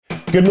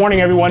Good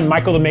morning, everyone.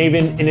 Michael the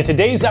Maven. And in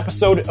today's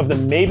episode of the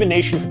Maven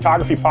Nation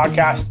Photography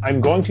Podcast, I'm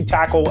going to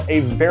tackle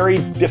a very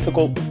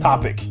difficult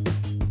topic: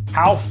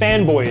 how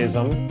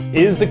fanboyism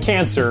is the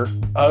cancer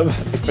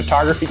of the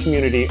photography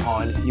community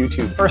on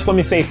YouTube. First, let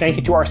me say thank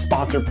you to our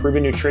sponsor,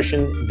 Proven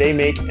Nutrition. They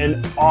make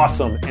an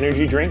awesome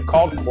energy drink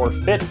called Core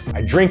Fit.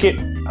 I drink it.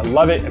 I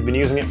love it. I've been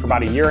using it for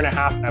about a year and a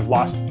half, and I've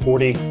lost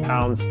 40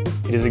 pounds.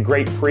 It is a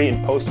great pre-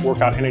 and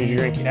post-workout energy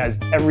drink. It has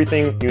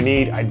everything you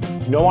need. I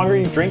no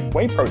longer drink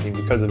whey protein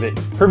because of it.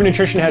 Proven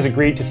Nutrition has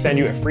agreed to send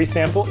you a free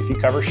sample if you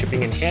cover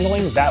shipping and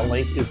handling. That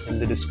link is in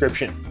the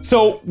description.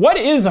 So what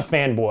is a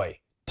fanboy?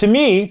 To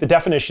me, the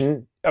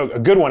definition, a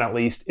good one at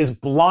least, is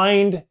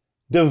blind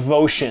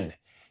devotion.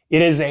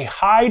 It is a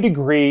high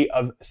degree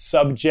of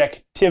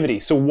subjectivity.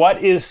 So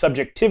what is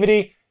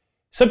subjectivity?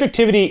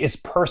 Subjectivity is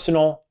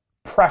personal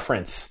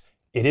preference.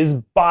 It is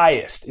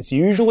biased. It's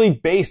usually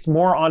based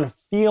more on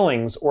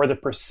feelings or the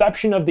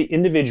perception of the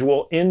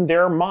individual in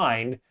their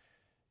mind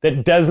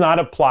that does not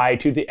apply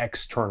to the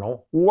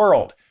external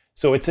world.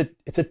 So it's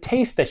a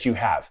taste that you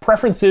have.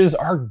 Preferences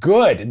are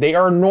good. They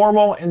are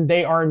normal and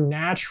they are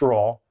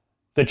natural.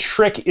 The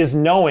trick is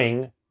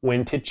knowing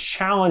when to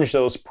challenge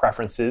those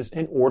preferences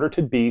in order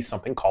to be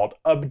something called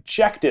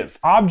objective.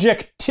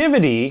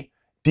 Objectivity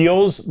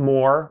deals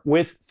more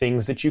with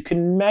things that you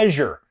can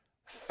measure.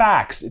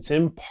 Facts. It's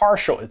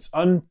impartial. It's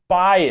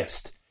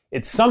unbiased.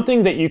 It's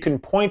something that you can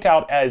point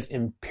out as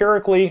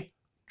empirically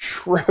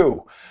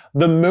true.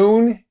 The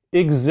moon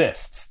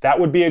exists.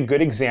 That would be a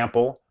good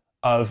example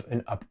of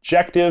an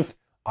objective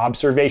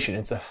observation.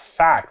 It's a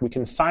fact. We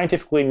can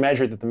scientifically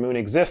measure that the moon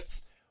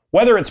exists.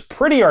 Whether it's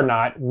pretty or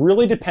not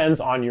really depends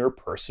on your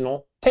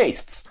personal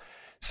tastes.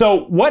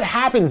 So what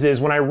happens is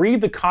when I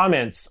read the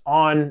comments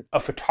on a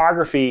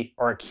photography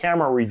or a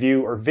camera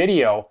review or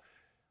video,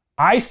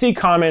 I see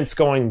comments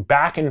going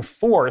back and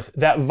forth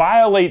that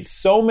violate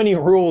so many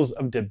rules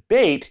of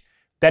debate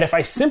that if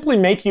I simply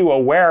make you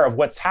aware of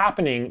what's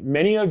happening,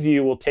 many of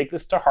you will take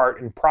this to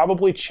heart and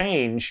probably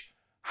change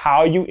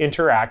how you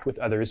interact with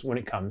others when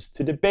it comes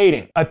to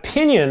debating.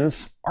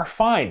 Opinions are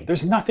fine.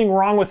 There's nothing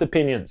wrong with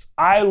opinions.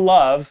 I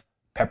love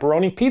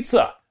pepperoni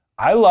pizza.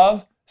 I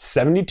love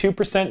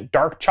 72%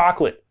 dark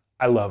chocolate.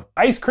 I love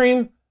ice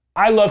cream.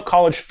 I love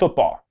college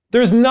football.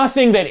 There's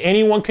nothing that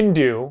anyone can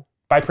do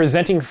by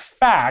presenting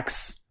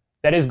facts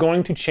that is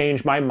going to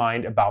change my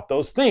mind about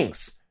those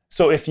things.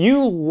 So if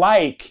you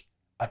like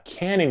a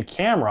Canon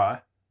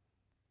camera,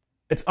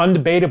 it's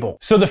undebatable.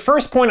 So the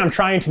first point I'm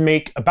trying to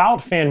make about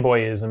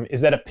fanboyism is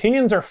that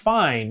opinions are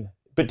fine,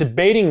 but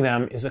debating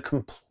them is a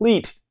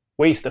complete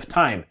waste of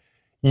time.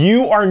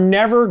 You are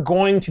never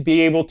going to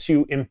be able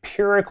to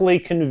empirically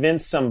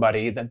convince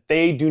somebody that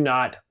they do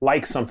not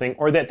like something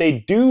or that they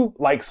do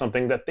like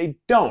something that they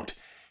don't.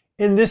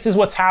 And this is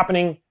what's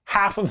happening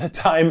half of the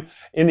time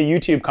in the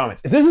YouTube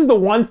comments. If this is the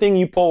one thing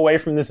you pull away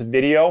from this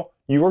video,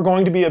 you are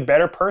going to be a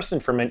better person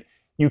from it.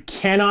 You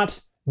cannot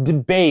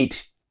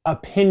debate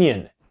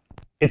opinion.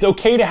 It's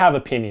okay to have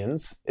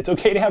opinions. It's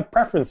okay to have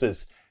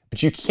preferences,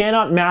 but you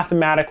cannot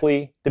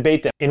mathematically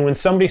debate them. And when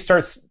somebody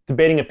starts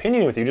debating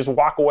opinion with you, just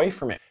walk away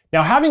from it.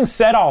 Now, having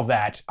said all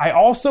that, I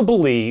also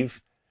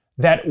believe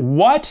that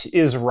what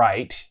is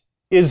right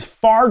is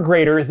far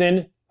greater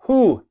than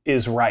who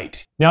is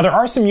right. Now, there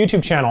are some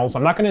YouTube channels,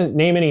 I'm not going to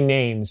name any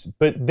names,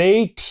 but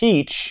they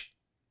teach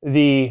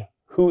the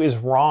who is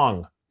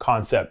wrong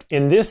concept.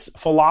 And this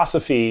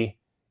philosophy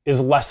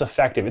is less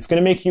effective. It's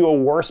going to make you a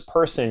worse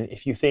person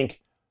if you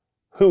think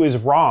who is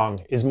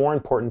wrong is more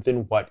important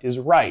than what is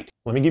right.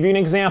 Let me give you an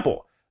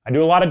example. I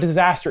do a lot of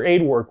disaster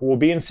aid work. We'll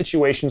be in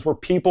situations where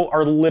people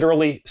are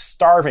literally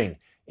starving.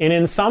 And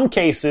in some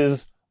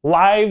cases,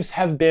 lives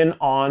have been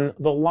on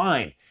the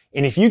line.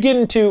 And if you get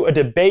into a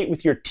debate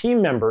with your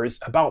team members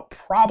about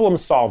problem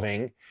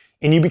solving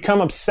and you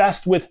become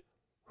obsessed with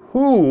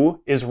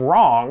who is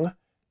wrong,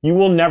 you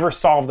will never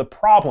solve the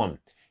problem.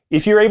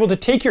 If you're able to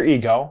take your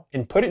ego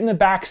and put it in the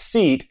back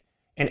seat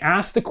and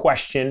ask the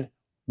question,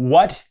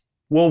 what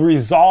will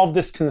resolve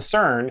this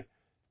concern,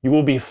 you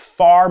will be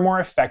far more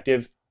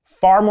effective,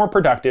 far more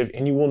productive,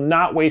 and you will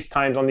not waste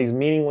time on these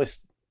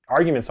meaningless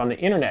arguments on the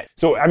internet.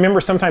 So I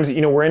remember sometimes,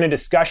 we're in a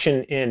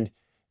discussion and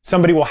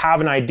somebody will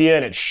have an idea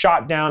and it's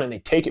shot down and they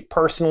take it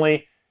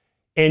personally.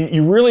 And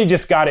you really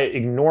just got to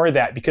ignore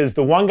that, because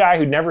the one guy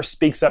who never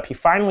speaks up, he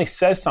finally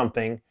says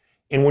something.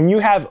 And when you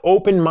have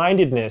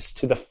open-mindedness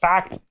to the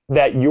fact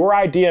that your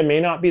idea may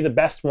not be the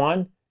best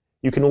one,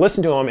 you can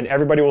listen to him and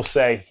everybody will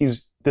say,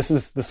 this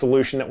is the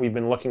solution that we've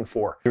been looking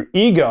for. Your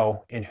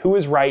ego and who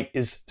is right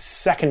is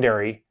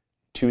secondary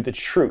to the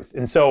truth.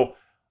 And so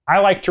I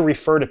like to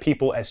refer to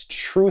people as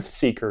truth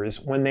seekers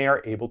when they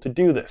are able to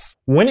do this.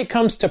 When it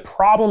comes to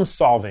problem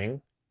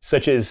solving,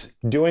 such as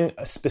doing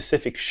a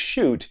specific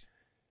shoot,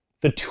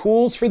 the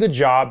tools for the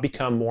job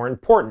become more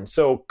important.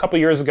 So a couple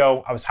years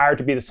ago, I was hired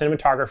to be the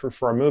cinematographer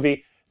for a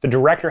movie. The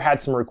director had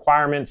some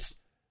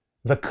requirements.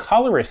 The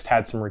colorist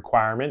had some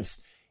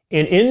requirements.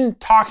 And in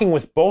talking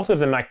with both of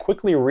them, I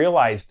quickly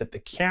realized that the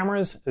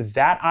cameras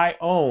that I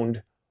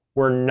owned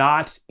were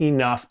not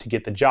enough to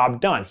get the job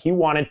done. He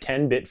wanted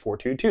 10-bit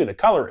 422, the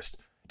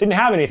colorist. Didn't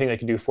have anything that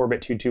could do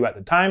 4-bit 22 at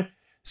the time.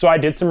 So I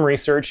did some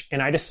research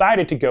and I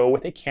decided to go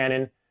with a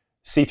Canon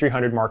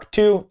C300 Mark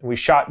II. And we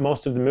shot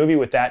most of the movie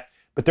with that.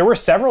 But there were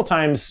several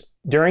times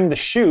during the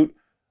shoot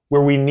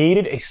where we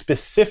needed a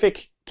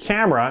specific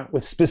camera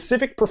with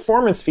specific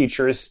performance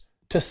features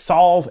to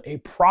solve a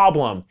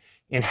problem.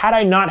 And had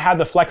I not had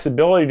the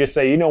flexibility to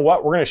say, you know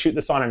what, we're going to shoot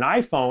this on an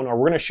iPhone or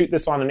we're going to shoot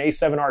this on an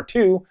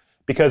A7R2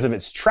 because of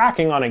its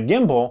tracking on a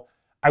gimbal,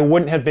 I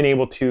wouldn't have been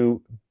able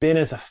to been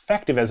as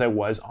effective as I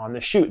was on the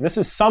shoot. And this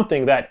is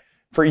something that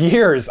for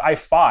years I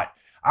fought.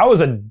 I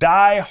was a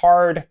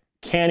die-hard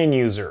Canon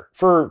user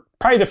for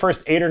probably the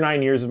first 8 or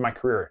 9 years of my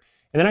career.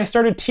 And then I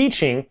started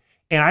teaching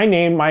and I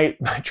named my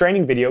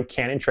training video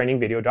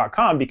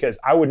CanonTrainingVideo.com because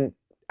I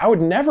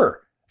would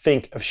never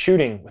think of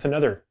shooting with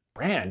another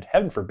brand,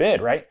 heaven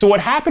forbid, right? So what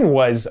happened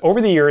was over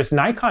the years,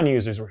 Nikon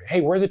users were, hey,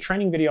 where's a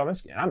training video on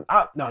this?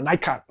 No,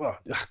 Nikon,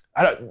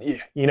 I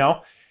don't, you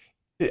know?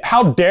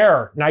 How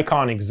dare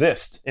Nikon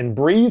exist and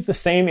breathe the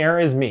same air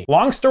as me?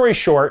 Long story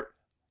short,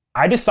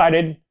 I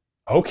decided,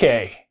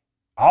 okay,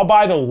 I'll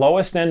buy the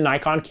lowest end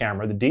Nikon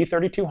camera, the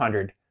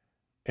D3200,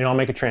 and I'll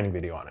make a training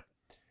video on it.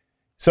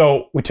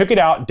 So we took it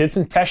out, did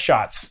some test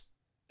shots,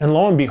 and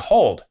lo and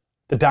behold,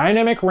 the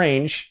dynamic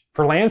range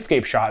for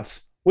landscape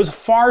shots was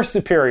far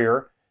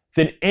superior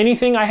than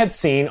anything I had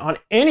seen on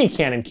any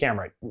Canon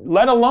camera,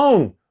 let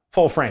alone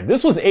full frame.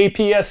 This was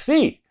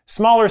APS-C,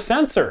 smaller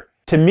sensor.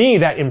 To me,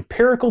 that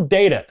empirical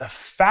data, the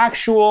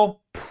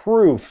factual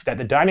proof that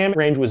the dynamic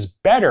range was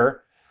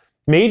better,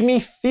 made me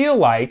feel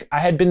like I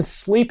had been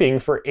sleeping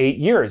for 8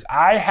 years.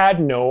 I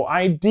had no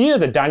idea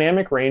the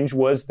dynamic range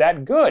was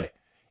that good.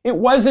 It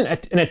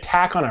wasn't an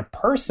attack on a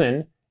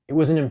person, it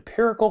was an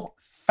empirical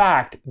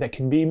fact that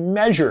can be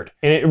measured.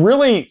 And it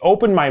really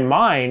opened my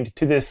mind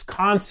to this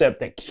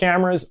concept that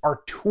cameras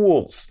are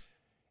tools.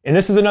 And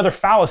this is another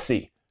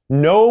fallacy.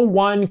 No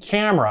one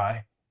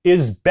camera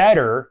is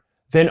better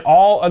than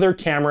all other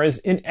cameras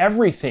in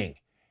everything.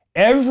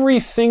 Every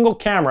single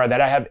camera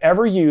that I have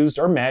ever used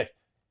or met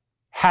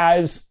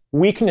has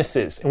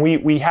weaknesses. And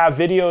we have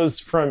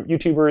videos from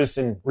YouTubers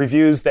and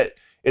reviews that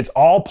it's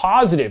all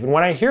positive. And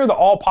when I hear the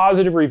all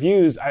positive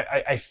reviews,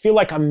 I feel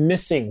like I'm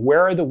missing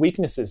where are the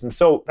weaknesses. And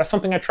so that's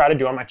something I try to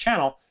do on my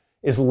channel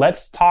is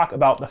let's talk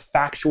about the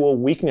factual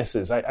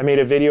weaknesses. I made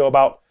a video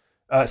about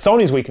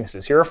Sony's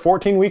weaknesses. Here are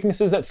 14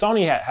 weaknesses that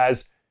Sony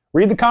has.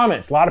 Read the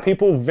comments. A lot of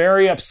people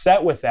very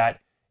upset with that.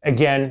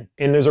 Again,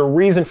 and there's a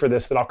reason for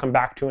this that I'll come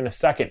back to in a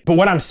second. But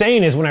what I'm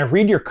saying is when I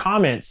read your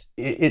comments,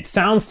 it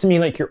sounds to me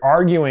like you're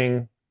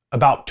arguing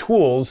about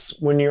tools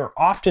when you're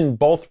often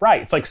both right.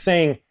 It's like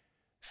saying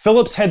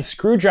Phillips head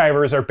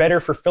screwdrivers are better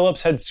for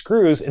Phillips head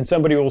screws, and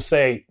somebody will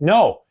say,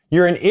 no,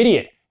 you're an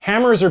idiot.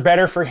 Hammers are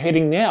better for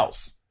hitting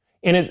nails.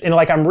 And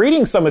like I'm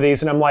reading some of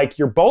these and I'm like,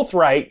 you're both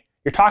right.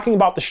 You're talking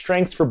about the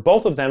strengths for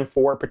both of them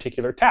for a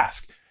particular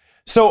task.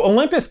 So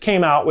Olympus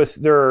came out with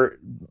their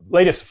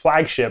latest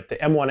flagship, the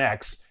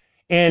M1X,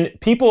 and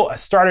people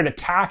started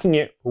attacking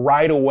it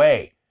right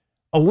away.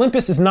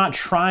 Olympus is not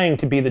trying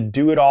to be the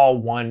do-it-all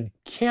one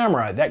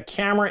camera. That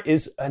camera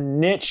is a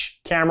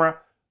niche camera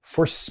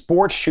for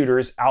sports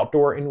shooters,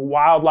 outdoor and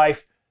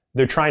wildlife.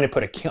 They're trying to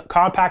put a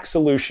compact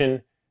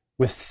solution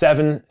with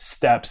 7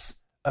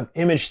 steps of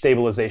image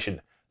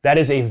stabilization. That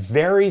is a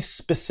very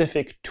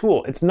specific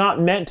tool. It's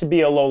not meant to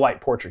be a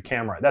low-light portrait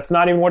camera. That's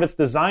not even what it's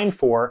designed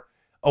for.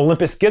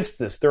 Olympus gets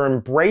this. They're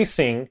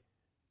embracing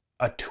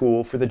a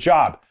tool for the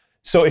job.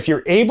 So if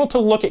you're able to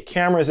look at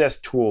cameras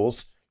as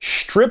tools,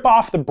 strip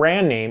off the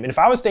brand name, and if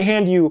I was to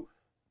hand you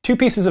 2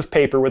 pieces of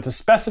paper with the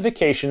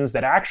specifications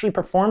that actually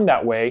perform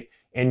that way,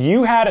 and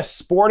you had a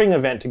sporting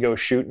event to go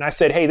shoot, and I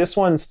said, hey, this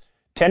one's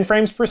 10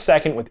 frames per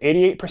second with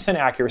 88%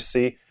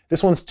 accuracy,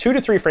 this one's 2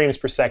 to 3 frames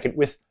per second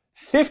with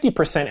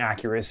 50%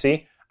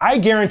 accuracy, I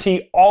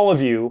guarantee all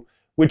of you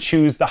would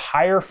choose the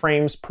higher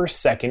frames per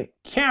second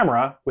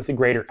camera with the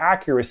greater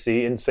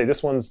accuracy and say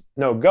this one's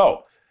no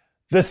go.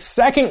 The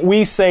second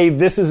we say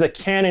this is a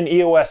Canon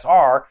EOS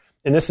R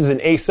and this is an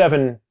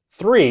A7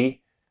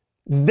 III,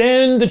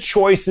 then the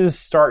choices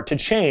start to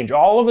change.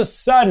 All of a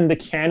sudden, the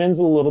Canon's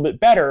a little bit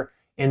better,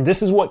 and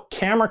this is what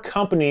camera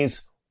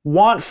companies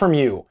want from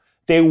you.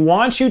 They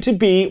want you to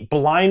be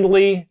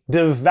blindly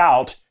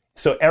devout,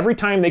 so every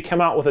time they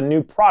come out with a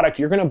new product,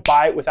 you're gonna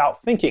buy it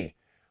without thinking.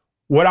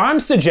 What I'm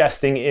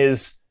suggesting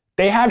is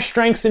they have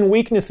strengths and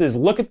weaknesses.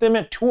 Look at them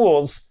at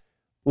tools.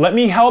 Let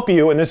me help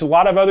you, and there's a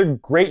lot of other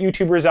great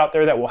YouTubers out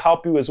there that will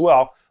help you as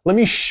well. Let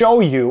me show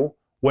you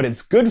what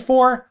it's good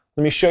for,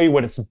 let me show you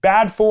what it's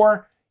bad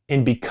for,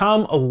 and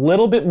become a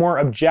little bit more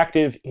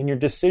objective in your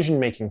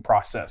decision-making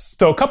process.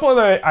 So a couple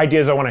other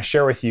ideas I want to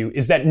share with you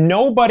is that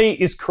nobody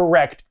is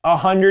correct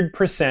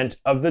 100%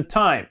 of the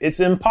time. It's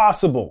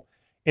impossible.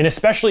 And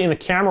especially in the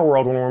camera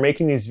world, when we're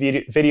making these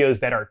videos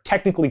that are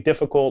technically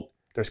difficult,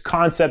 there's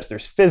concepts,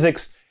 there's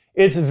physics,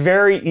 it's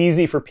very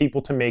easy for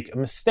people to make a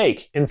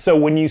mistake. And so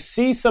when you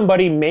see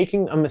somebody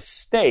making a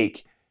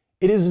mistake,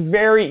 it is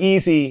very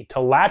easy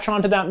to latch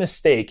onto that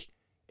mistake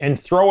and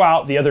throw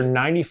out the other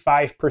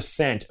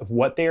 95% of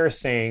what they are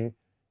saying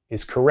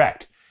is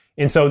correct.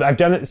 And so I've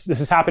done this. This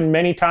has happened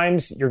many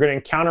times. You're going to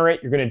encounter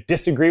it. You're going to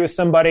disagree with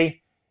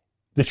somebody.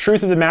 The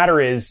truth of the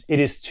matter is, it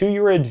is to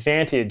your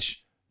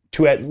advantage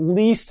to at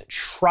least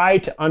try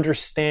to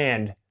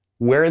understand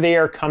where they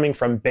are coming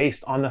from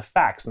based on the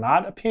facts,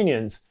 not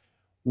opinions.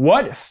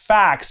 What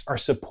facts are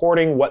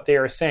supporting what they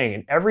are saying?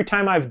 And every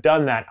time I've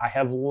done that, I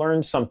have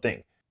learned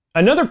something.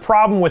 Another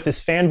problem with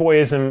this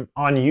fanboyism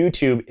on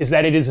YouTube is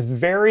that it is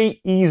very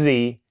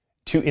easy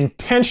to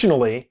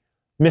intentionally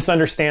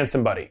misunderstand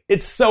somebody.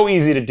 It's so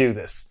easy to do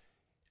this.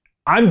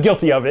 I'm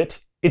guilty of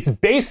it. It's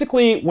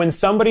basically when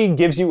somebody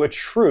gives you a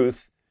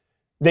truth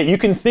that you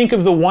can think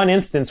of the one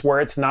instance where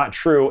it's not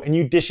true and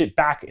you dish it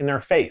back in their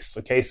face,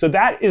 okay? So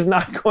that is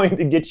not going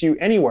to get you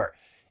anywhere.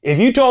 If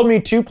you told me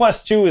 2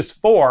 + 2 is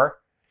 4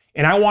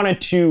 and I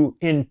wanted to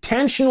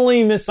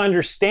intentionally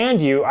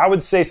misunderstand you, I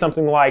would say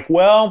something like,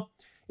 well,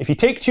 if you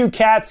take 2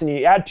 cats and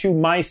you add 2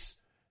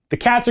 mice, the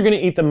cats are going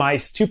to eat the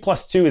mice. 2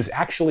 + 2 is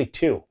actually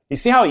 2. You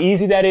see how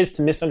easy that is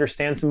to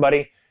misunderstand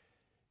somebody?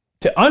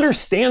 To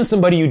understand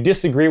somebody you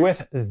disagree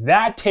with,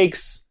 that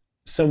takes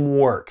some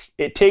work.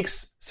 It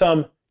takes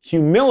some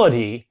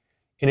humility,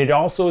 and it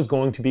also is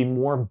going to be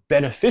more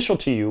beneficial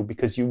to you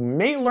because you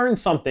may learn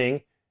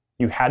something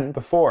you hadn't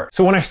before.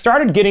 So when I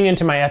started getting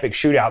into my epic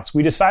shootouts,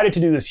 we decided to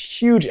do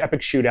this huge epic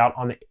shootout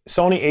on the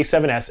Sony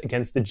a7S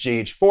against the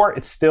GH4.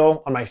 It's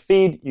still on my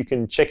feed. You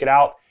can check it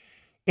out.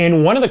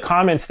 And one of the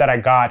comments that I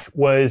got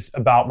was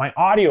about my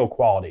audio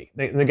quality.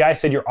 The guy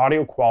said, your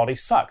audio quality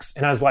sucks.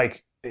 And I was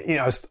like,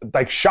 I was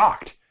like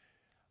shocked.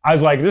 I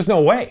was like, there's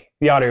no way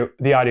the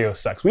audio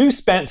sucks. We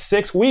spent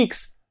 6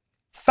 weeks,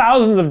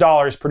 thousands of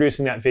dollars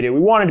producing that video. We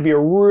wanted it to be a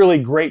really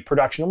great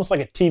production, almost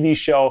like a TV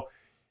show.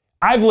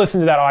 I've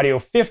listened to that audio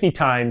 50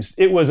 times.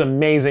 It was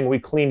amazing. We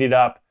cleaned it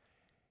up.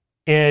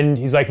 And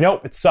he's like,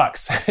 nope, it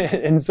sucks.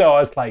 And so I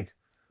was like,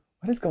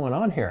 what is going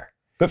on here?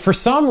 But for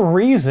some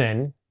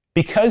reason,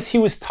 because he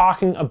was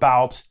talking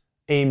about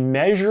a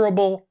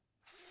measurable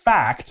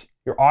fact,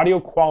 your audio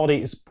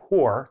quality is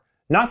poor,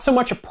 not so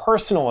much a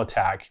personal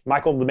attack,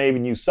 Michael the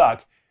Maven, you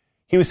suck.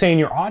 He was saying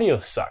your audio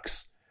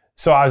sucks.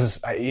 So I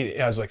was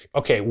like,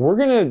 okay, we're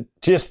gonna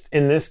just,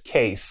 in this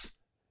case,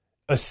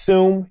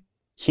 assume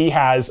he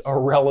has a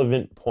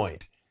relevant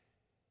point.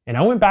 And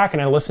I went back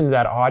and I listened to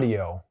that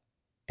audio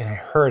and I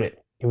heard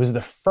it. It was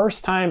the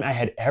first time I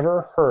had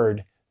ever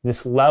heard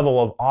this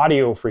level of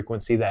audio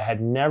frequency that I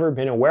had never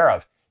been aware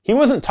of. He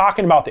wasn't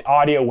talking about the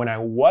audio when I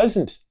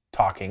wasn't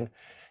talking.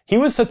 He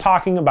was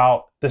talking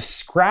about the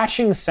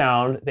scratching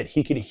sound that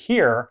he could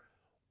hear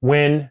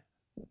when,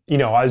 I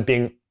was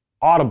being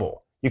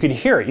audible. You could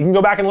hear it. You can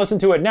go back and listen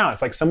to it now.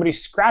 It's like somebody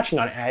scratching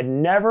on it. I had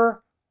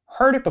never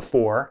heard it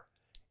before,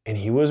 and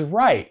he was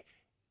right.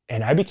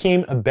 And I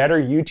became a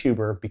better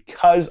YouTuber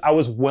because I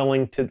was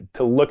willing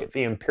to look at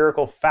the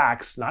empirical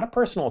facts, not a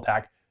personal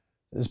attack,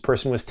 this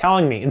person was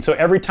telling me. And so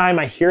every time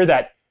I hear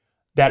that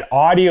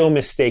audio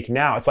mistake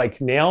now, it's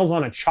like nails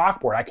on a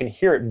chalkboard. I can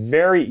hear it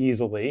very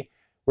easily,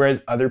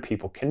 whereas other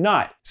people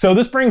cannot. So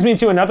this brings me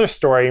to another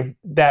story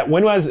that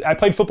I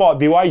played football at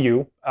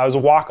BYU, I was a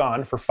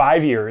walk-on for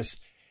 5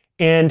 years,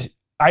 and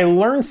I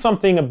learned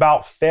something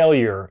about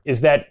failure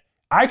is that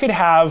I could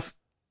have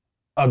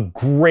a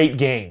great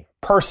game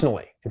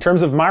personally in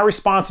terms of my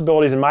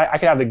responsibilities and I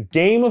could have the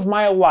game of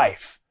my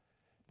life.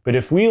 But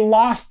if we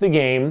lost the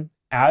game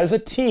as a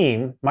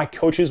team, my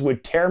coaches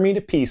would tear me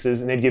to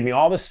pieces and they'd give me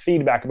all this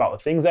feedback about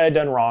the things I had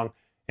done wrong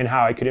and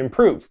how I could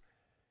improve.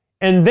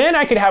 And then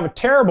I could have a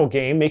terrible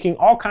game, making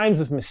all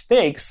kinds of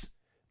mistakes,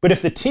 but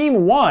if the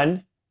team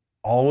won,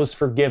 all was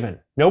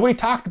forgiven. Nobody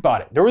talked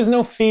about it. There was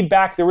no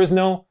feedback. There was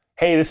no,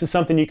 hey, this is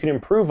something you can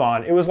improve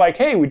on. It was like,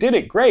 hey, we did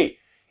it, great.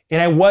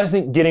 And I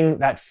wasn't getting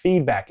that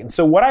feedback. And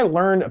so what I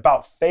learned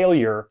about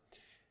failure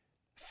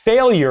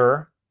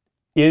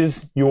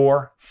is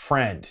your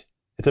friend.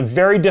 It's a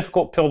very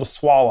difficult pill to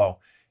swallow.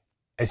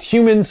 As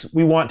humans,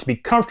 we want to be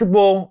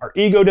comfortable. Our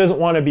ego doesn't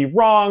want to be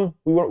wrong.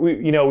 We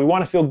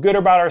want to feel good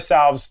about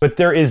ourselves, but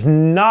there is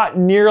not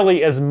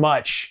nearly as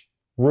much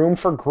room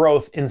for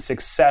growth in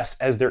success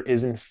as there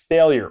is in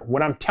failure.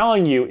 What I'm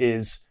telling you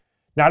is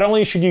not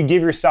only should you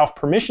give yourself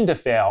permission to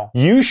fail,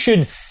 you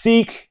should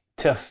seek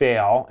to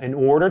fail in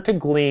order to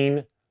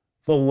glean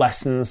the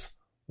lessons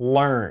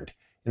learned.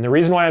 And the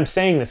reason why I'm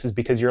saying this is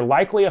because you're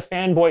likely a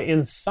fanboy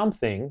in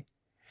something,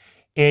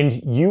 and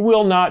you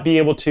will not be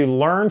able to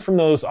learn from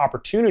those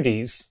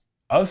opportunities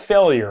of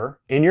failure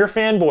in your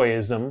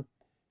fanboyism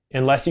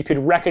unless you could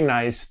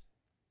recognize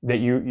that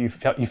you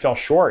fell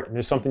short and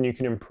there's something you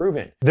can improve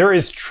in. There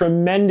is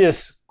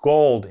tremendous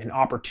gold and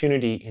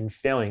opportunity in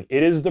failing.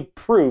 It is the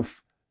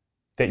proof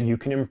that you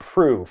can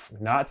improve,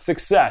 not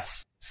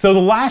success. So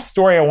the last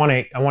story I want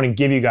to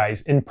give you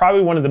guys, and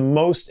probably one of the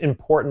most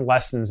important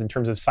lessons in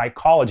terms of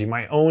psychology,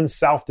 my own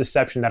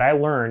self-deception that I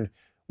learned,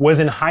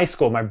 was in high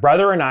school. My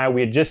brother and I,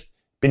 we had just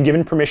been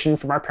given permission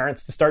from our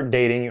parents to start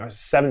dating. I was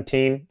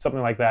 17,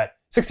 something like that,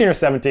 16 or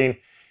 17.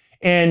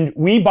 And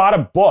we bought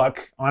a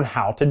book on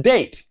how to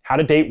date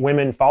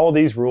women, follow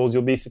these rules,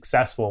 you'll be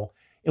successful.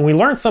 And we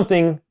learned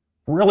something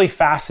really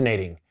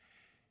fascinating.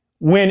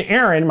 When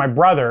Aaron, my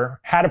brother,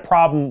 had a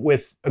problem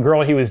with a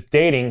girl he was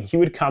dating, he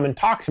would come and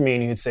talk to me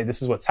and he would say,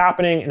 this is what's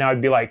happening. And I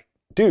would be like,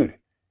 dude,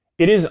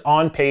 it is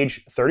on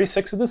page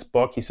 36 of this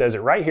book. He says it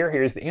right here.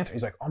 Here's the answer.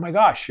 He's like, oh my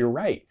gosh, you're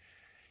right.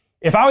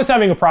 If I was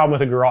having a problem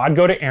with a girl, I'd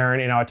go to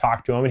Aaron and I would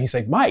talk to him and he's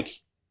like, Mike,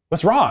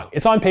 what's wrong?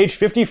 It's on page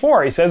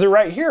 54. He says it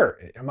right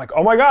here. I'm like,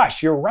 oh my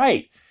gosh, you're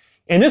right.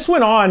 And this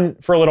went on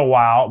for a little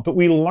while, but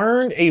we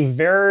learned a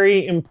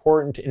very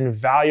important and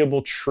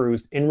valuable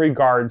truth in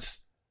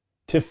regards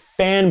to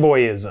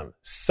fanboyism,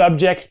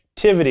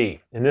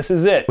 subjectivity. And this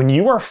is it. When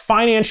you are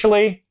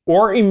financially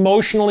or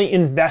emotionally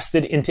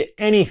invested into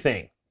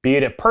anything, be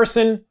it a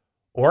person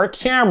or a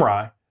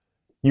camera,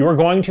 you are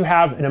going to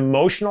have an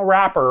emotional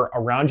wrapper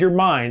around your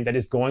mind that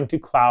is going to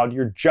cloud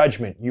your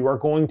judgment. You are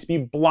going to be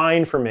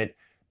blind from it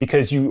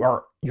because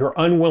you're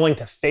unwilling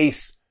to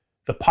face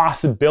the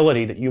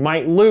possibility that you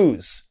might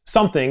lose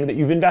something that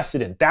you've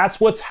invested in. That's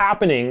what's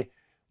happening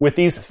with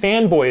these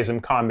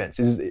fanboyism comments,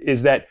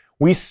 is that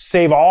we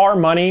save all our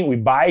money, we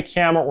buy a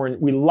camera,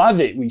 we love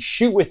it, we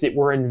shoot with it,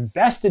 we're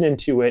invested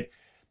into it,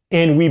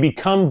 and we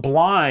become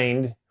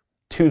blind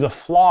to the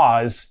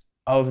flaws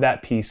of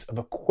that piece of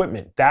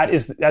equipment.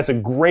 That's a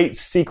great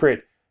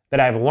secret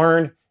that I've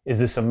learned, is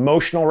this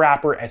emotional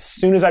wrapper. As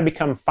soon as I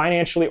become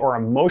financially or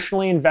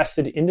emotionally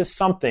invested into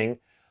something,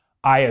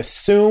 I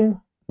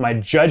assume my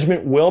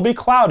judgment will be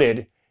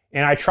clouded,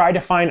 and I try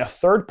to find a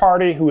third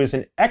party who is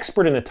an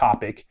expert in the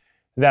topic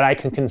that I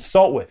can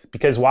consult with.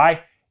 Because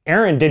why?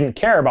 Aaron didn't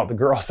care about the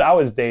girls I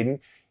was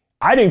dating.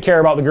 I didn't care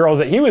about the girls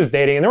that he was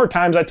dating. And there were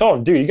times I told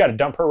him, dude, you got to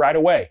dump her right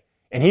away.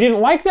 And he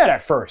didn't like that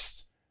at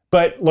first.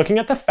 But looking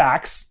at the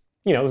facts,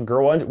 this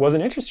girl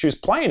wasn't interested. She was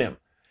playing him.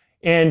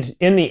 And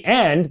in the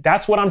end,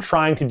 that's what I'm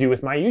trying to do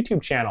with my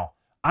YouTube channel.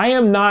 I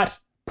am not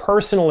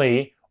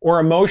personally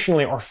or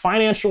emotionally or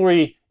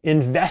financially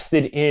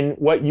invested in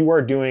what you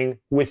are doing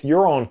with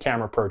your own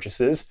camera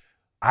purchases.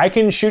 I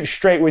can shoot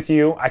straight with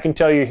you. I can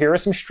tell you, here are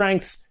some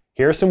strengths,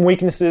 here are some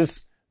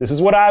weaknesses. This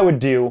is what I would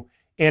do,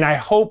 and I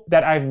hope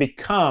that I've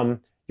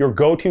become your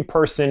go-to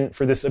person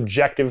for this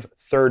objective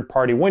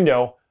third-party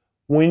window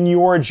when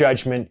your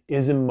judgment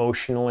is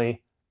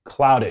emotionally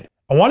clouded.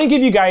 I want to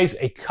give you guys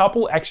a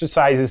couple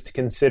exercises to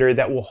consider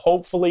that will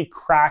hopefully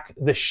crack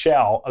the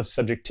shell of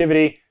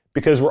subjectivity,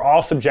 because we're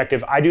all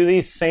subjective. I do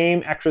these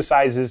same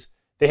exercises.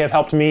 They have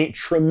helped me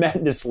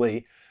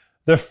tremendously.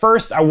 The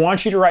first, I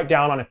want you to write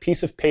down on a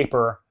piece of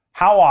paper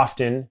how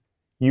often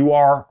you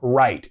are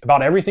right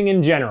about everything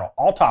in general,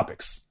 all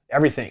topics,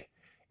 everything.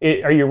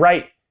 Are you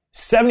right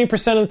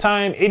 70% of the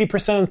time,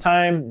 80% of the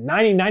time,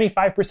 90,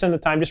 95% of the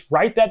time? Just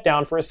write that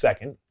down for a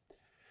second.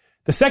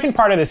 The second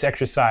part of this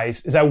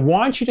exercise is I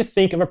want you to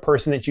think of a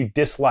person that you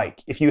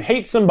dislike. If you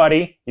hate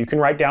somebody, you can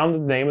write down the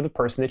name of the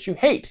person that you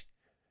hate.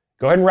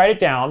 Go ahead and write it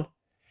down.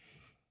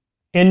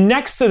 And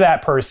next to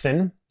that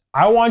person,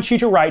 I want you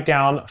to write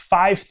down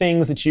 5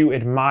 things that you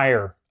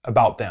admire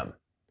about them.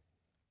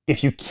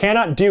 If you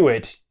cannot do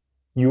it,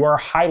 you are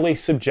highly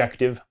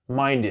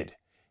subjective-minded.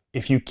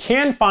 If you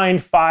can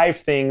find 5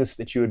 things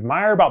that you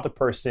admire about the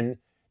person,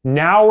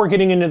 now we're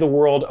getting into the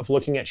world of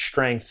looking at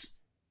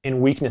strengths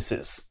and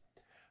weaknesses.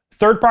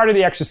 Third part of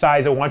the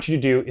exercise I want you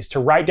to do is to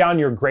write down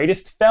your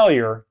greatest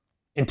failure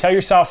and tell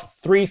yourself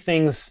 3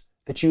 things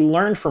that you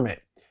learned from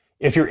it.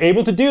 If you're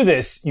able to do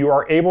this,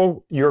 you're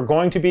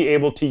going to be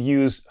able to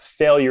use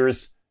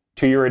failures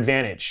to your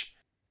advantage.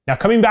 Now,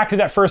 coming back to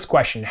that first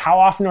question, how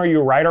often are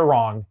you right or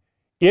wrong?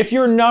 If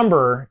your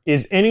number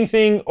is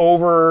anything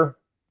over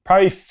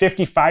probably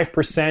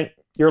 55%,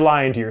 you're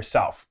lying to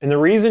yourself. And the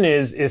reason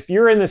is, if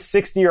you're in the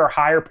 60 or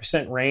higher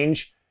percent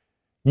range,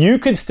 you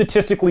could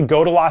statistically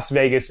go to Las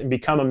Vegas and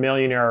become a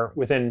millionaire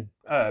within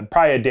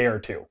probably a day or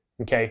two,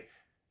 okay?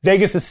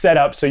 Vegas is set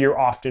up so you're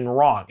often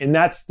wrong. And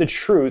that's the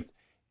truth,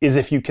 is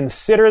if you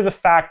consider the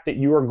fact that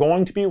you are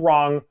going to be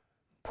wrong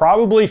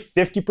probably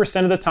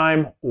 50% of the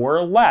time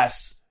or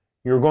less,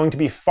 you're going to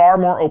be far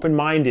more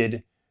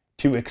open-minded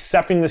to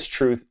accepting this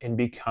truth and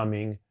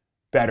becoming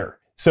better.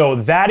 So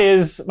that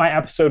is my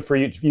episode for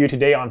you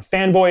today on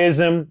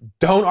fanboyism.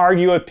 Don't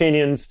argue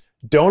opinions.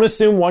 Don't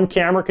assume one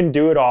camera can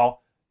do it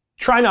all.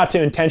 Try not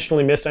to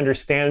intentionally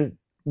misunderstand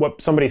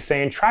what somebody's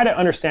saying. Try to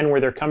understand where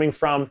they're coming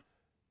from.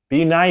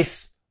 Be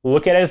nice.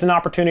 Look at it as an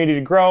opportunity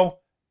to grow.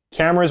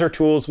 Cameras are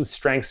tools with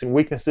strengths and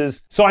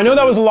weaknesses. So I know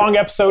that was a long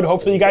episode.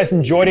 Hopefully you guys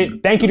enjoyed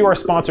it. Thank you to our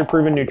sponsor,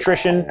 Proven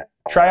Nutrition.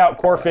 Try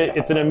out Corfit.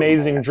 It's an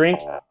amazing drink.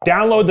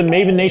 Download the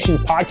Maven Nation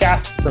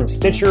podcast from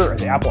Stitcher or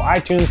the Apple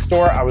iTunes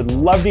store. I would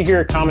love to hear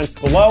your comments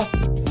below.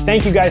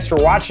 Thank you guys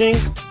for watching.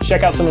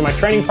 Check out some of my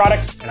training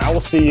products, and I will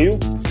see you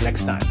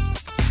next time.